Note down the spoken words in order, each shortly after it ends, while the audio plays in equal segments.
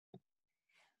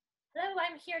Hello,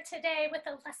 I'm here today with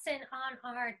a lesson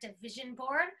on our division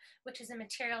board, which is a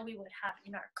material we would have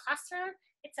in our classroom.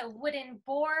 It's a wooden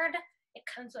board. It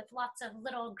comes with lots of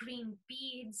little green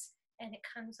beads, and it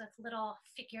comes with little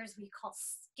figures we call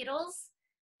skittles.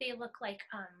 They look like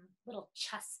little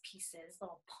chess pieces,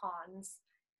 little pawns.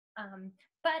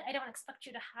 But I don't expect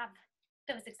you to have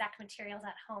those exact materials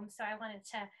at home, so I wanted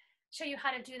to show you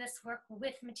how to do this work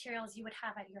with materials you would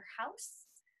have at your house.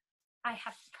 I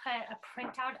have put a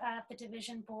printout of the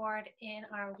division board in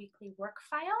our weekly work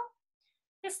file.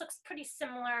 This looks pretty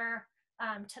similar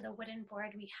to the wooden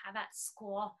board we have at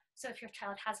school. So if your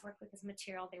child has worked with this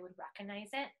material, they would recognize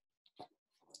it.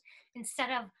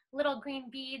 Instead of little green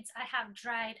beads, I have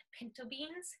dried pinto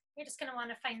beans. You're just gonna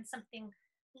wanna find something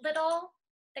little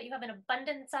that you have an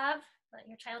abundance of that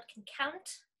your child can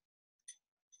count.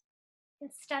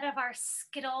 Instead of our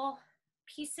Skittle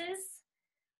pieces,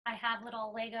 I have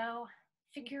little Lego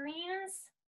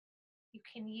figurines. You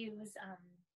can use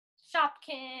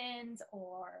Shopkins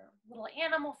or little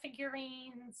animal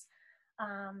figurines,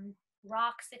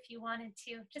 rocks if you wanted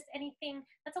to, just anything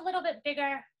that's a little bit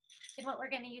bigger than what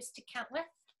we're going to use to count with.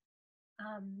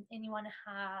 And you want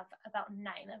to have about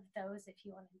 9 of those if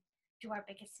you want to do our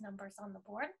biggest numbers on the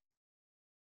board.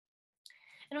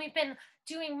 And we've been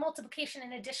doing multiplication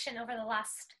and addition over the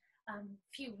last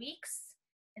few weeks.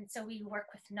 And so we work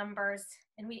with numbers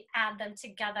and we add them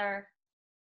together.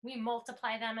 We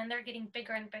multiply them and they're getting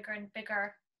bigger and bigger and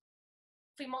bigger.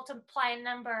 If we multiply a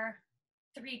number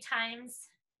 3 times,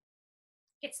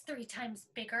 it's 3 times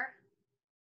bigger.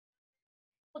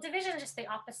 Well, division is just the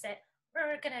opposite.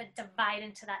 We're going to divide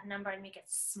into that number and make it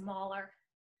smaller.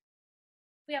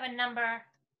 If we have a number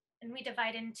and we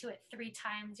divide into it 3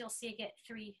 times, you'll see it get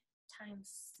 3 times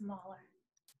smaller.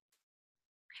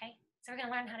 Okay, so we're going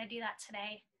to learn how to do that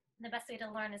today. And the best way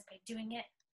to learn is by doing it.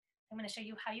 I'm going to show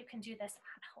you how you can do this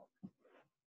at home.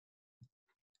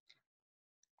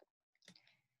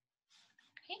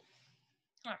 Okay,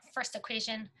 our first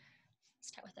equation,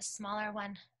 start with a smaller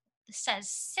one. This says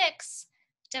 6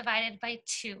 divided by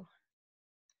 2.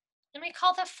 And we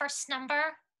call the first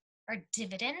number our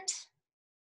dividend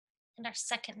and our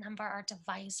second number our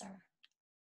divisor.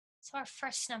 So our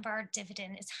first number, our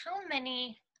dividend, is how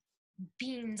many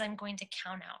beans I'm going to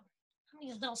count out. How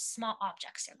many little small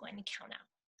objects you're going to count out.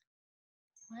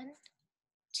 1,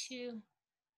 2,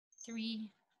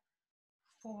 3,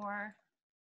 4,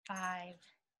 5,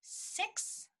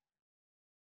 6.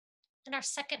 And our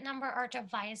second number, our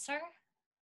divisor,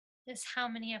 is how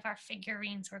many of our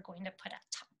figurines we're going to put at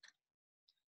top.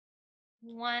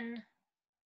 1,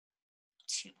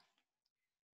 2.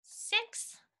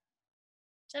 6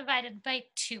 divided by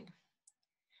 2.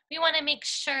 We want to make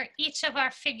sure each of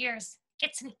our figures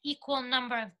gets an equal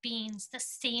number of beans, the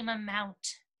same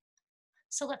amount.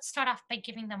 So let's start off by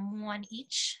giving them 1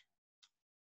 each.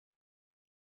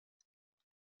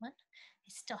 1. They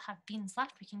still have beans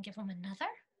left. We can give them another.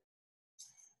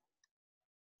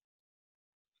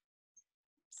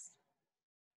 Oops.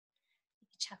 We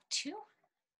each have 2.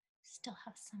 Still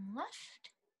have some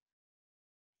left.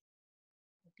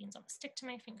 The beans almost stick to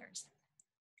my fingers.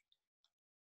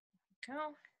 There we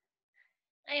go.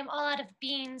 I am all out of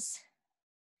beans.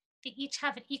 They each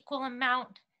have an equal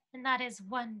amount, and that is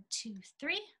 1, 2,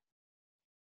 3.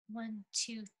 1,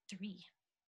 2, 3.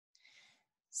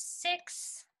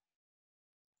 6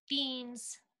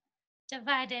 beans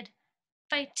divided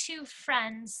by 2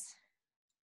 friends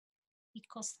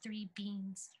equals 3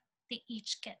 beans. They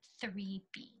each get 3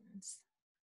 beans.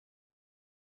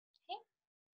 Okay,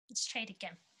 let's try it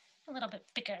again. A little bit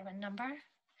bigger of a number.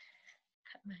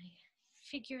 Cut my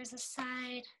figures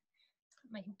aside,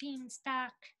 put my beans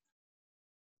back.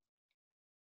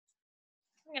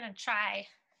 I'm going to try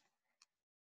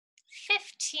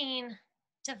 15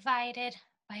 divided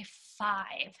by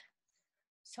 5.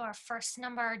 So our first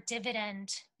number, our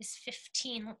dividend, is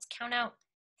 15. Let's count out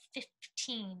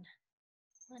 15.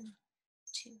 1,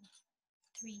 2,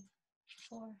 3,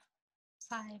 4,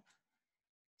 5,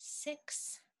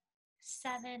 6,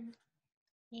 7,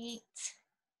 8,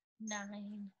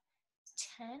 9,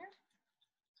 10,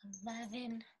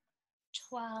 11,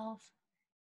 12,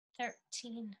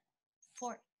 13,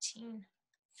 14,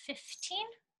 15.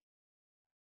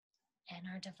 And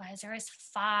our divisor is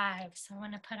 5. So I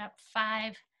want to put up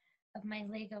 5 of my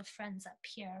Lego friends up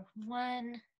here.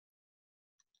 1,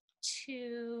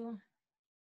 2,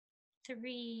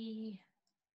 3,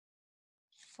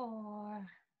 4,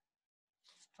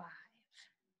 5.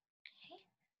 Okay.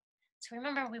 So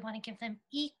remember, we want to give them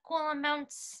equal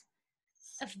amounts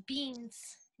of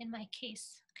beans in my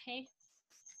case. Okay.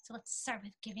 So let's start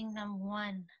with giving them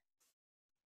 1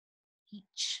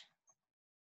 each.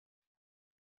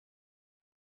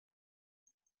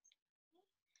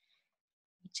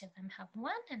 Each of them have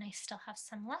one, and I still have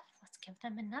some left. Let's give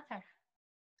them another.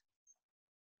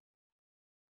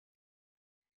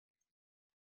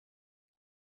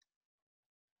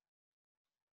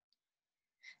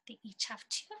 They each have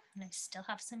two, and I still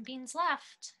have some beans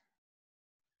left.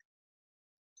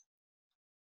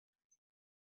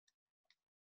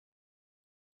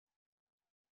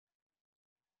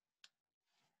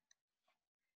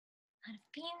 Out of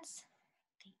beans,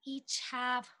 they each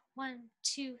have 1,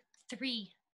 2,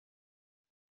 3.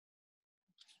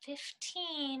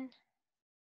 15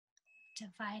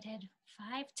 divided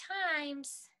 5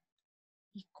 times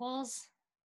equals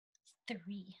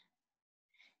 3.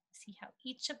 See how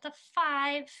each of the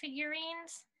 5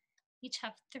 figurines each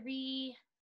have 3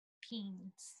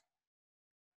 beans.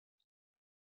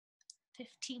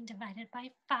 15 divided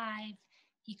by 5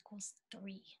 equals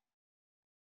 3.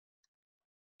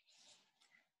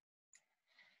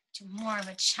 Do more of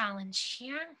a challenge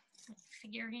here.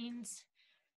 Figurines.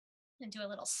 And do a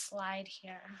little slide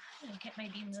here. And get my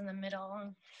beans in the middle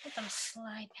and let them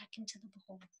slide back into the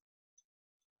bowl.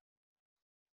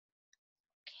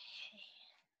 Okay.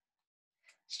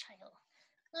 Let's try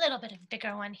a little bit of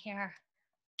bigger one here.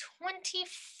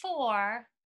 24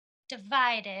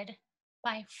 divided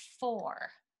by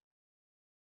 4.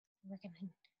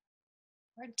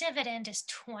 Our dividend is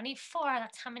 24.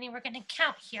 That's how many we're going to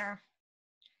count here.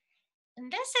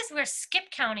 And this is where skip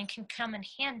counting can come in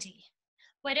handy.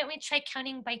 Why don't we try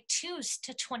counting by 2s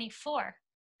to 24?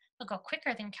 We'll go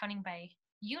quicker than counting by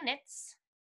units.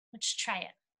 Let's try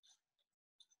it.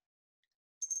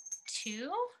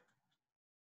 2,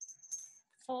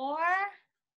 4,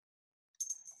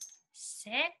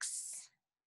 6,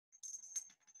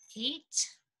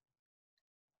 8,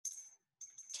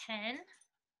 10,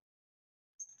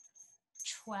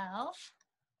 12,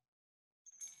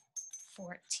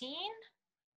 14,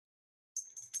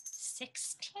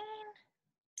 16,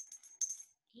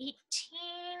 18,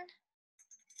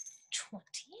 20,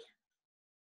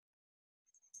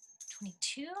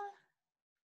 22,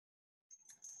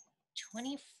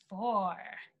 24.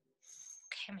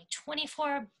 Okay, my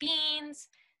 24 beans,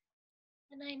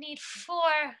 and I need 4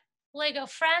 Lego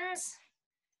friends.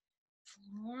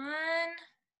 1,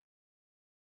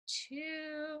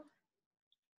 2,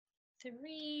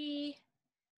 3,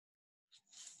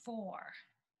 4.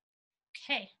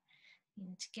 Okay, you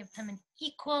need to give them an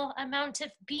equal amount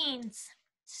of beans.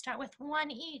 Start with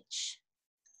 1 each.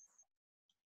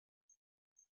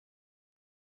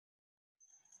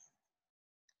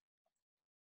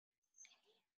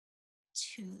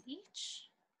 2 each.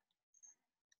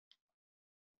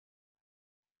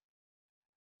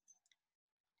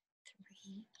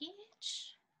 3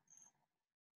 each.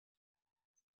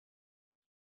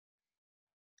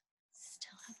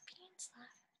 Still have beans left.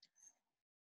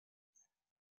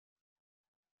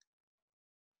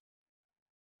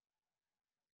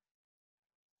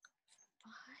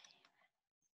 5.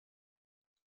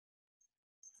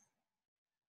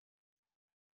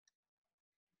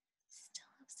 Still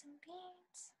have some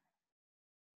beans.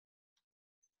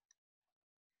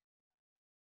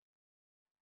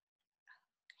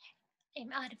 Okay,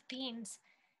 I'm out of beans.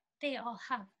 They all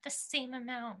have the same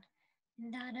amount,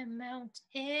 and that amount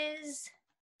is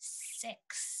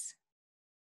 6.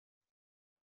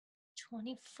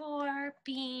 24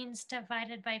 beans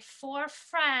divided by 4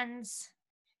 friends.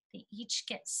 They each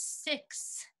get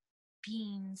 6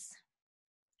 beans.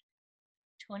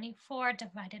 24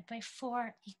 divided by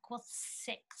 4 equals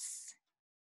 6.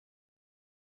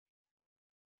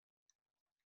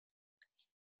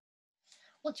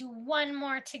 We'll do one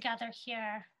more together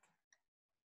here.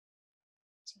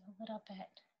 Do a little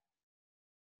bit.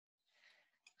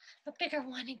 A bigger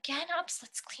one again. Oops,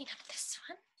 let's clean up this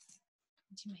one.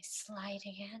 Do my slide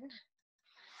again.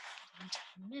 Into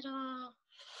the middle.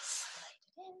 Slide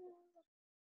it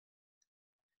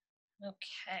in.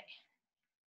 Okay.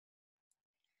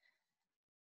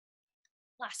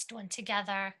 Last one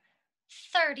together.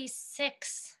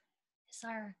 36 is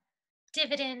our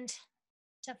dividend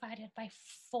divided by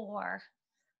 4.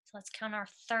 So let's count our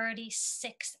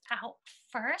 36 out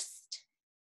first.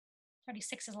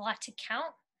 36 is a lot to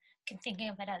count. I can think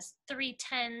of it as 3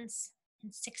 tens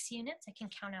and 6 units. I can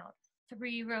count out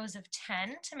 3 rows of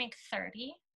 10 to make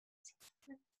 30.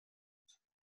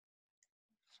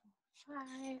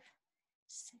 5,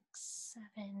 6, 7,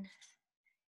 8,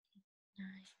 9,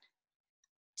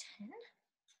 10.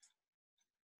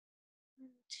 1,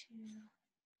 2,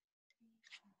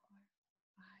 3, 4,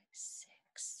 5,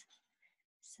 6,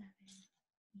 7,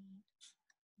 8,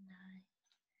 9,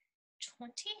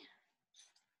 20. 2,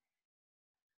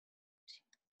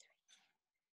 3,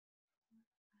 4,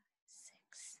 5,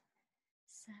 6,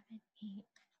 7, 8,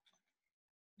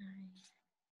 9,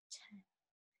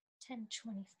 10, 10,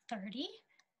 20, 30.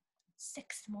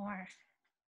 6 more.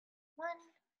 1,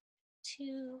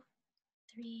 2,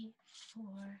 3,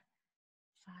 4,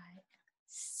 5,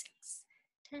 6,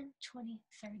 10, 20,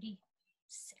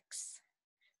 36.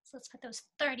 So let's put those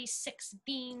 36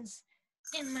 beans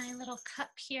in my little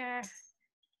cup here.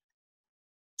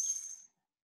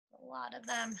 A lot of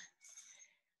them.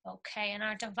 Okay, and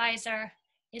our divisor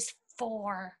is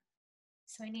 4.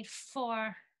 So I need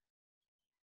 4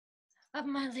 of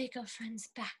my Lego friends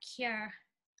back here.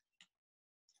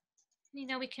 You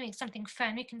know, we can make something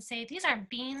fun. We can say, these aren't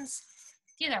beans,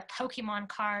 these are Pokemon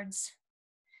cards.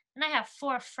 And I have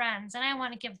 4 friends, and I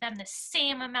want to give them the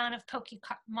same amount of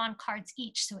Pokemon cards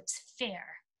each, so it's fair.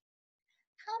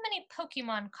 How many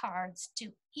Pokemon cards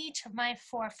do each of my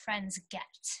 4 friends get?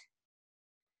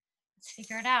 Let's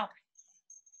figure it out.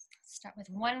 Start with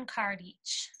 1 card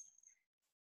each.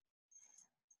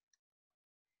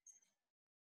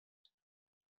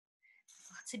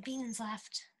 Lots of beans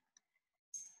left.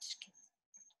 Just get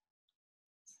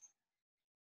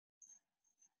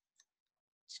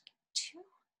 2.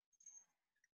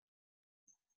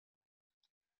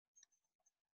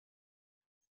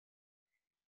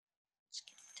 Just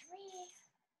get 3.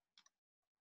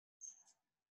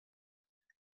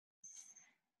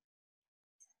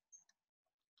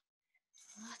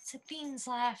 Lots of beans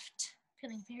left.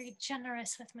 Feeling very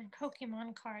generous with my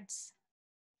Pokemon cards.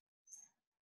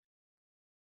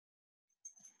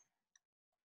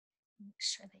 Make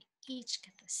sure they each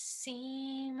get the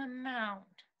same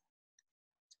amount.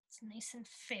 It's nice and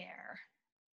fair.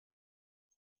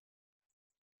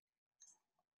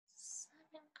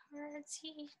 7 cards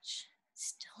each.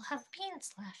 Still have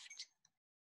beans left.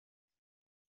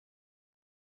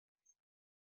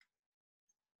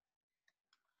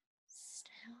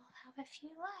 Still have a few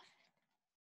left.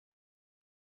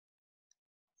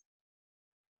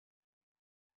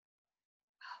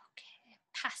 Okay, I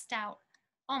passed out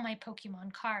all my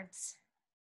Pokemon cards.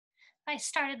 I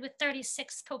started with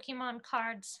 36 Pokemon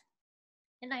cards,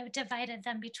 and I divided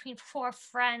them between 4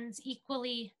 friends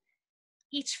equally.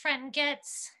 Each friend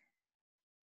gets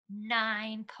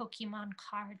 9 Pokemon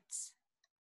cards.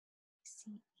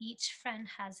 See, each friend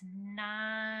has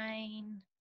 9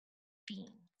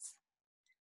 beans.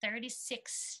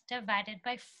 36 divided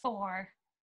by 4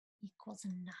 equals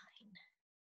 9.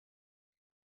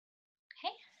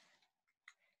 Okay?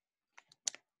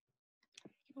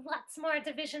 Lots more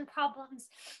division problems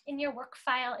in your work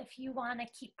file if you want to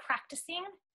keep practicing,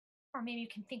 or maybe you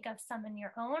can think of some on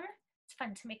your own. It's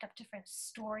fun to make up different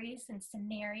stories and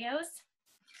scenarios.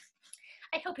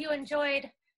 I hope you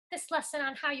enjoyed this lesson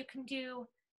on how you can do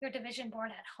your division board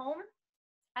at home.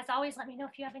 As always, let me know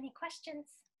if you have any questions.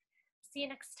 See you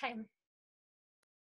next time.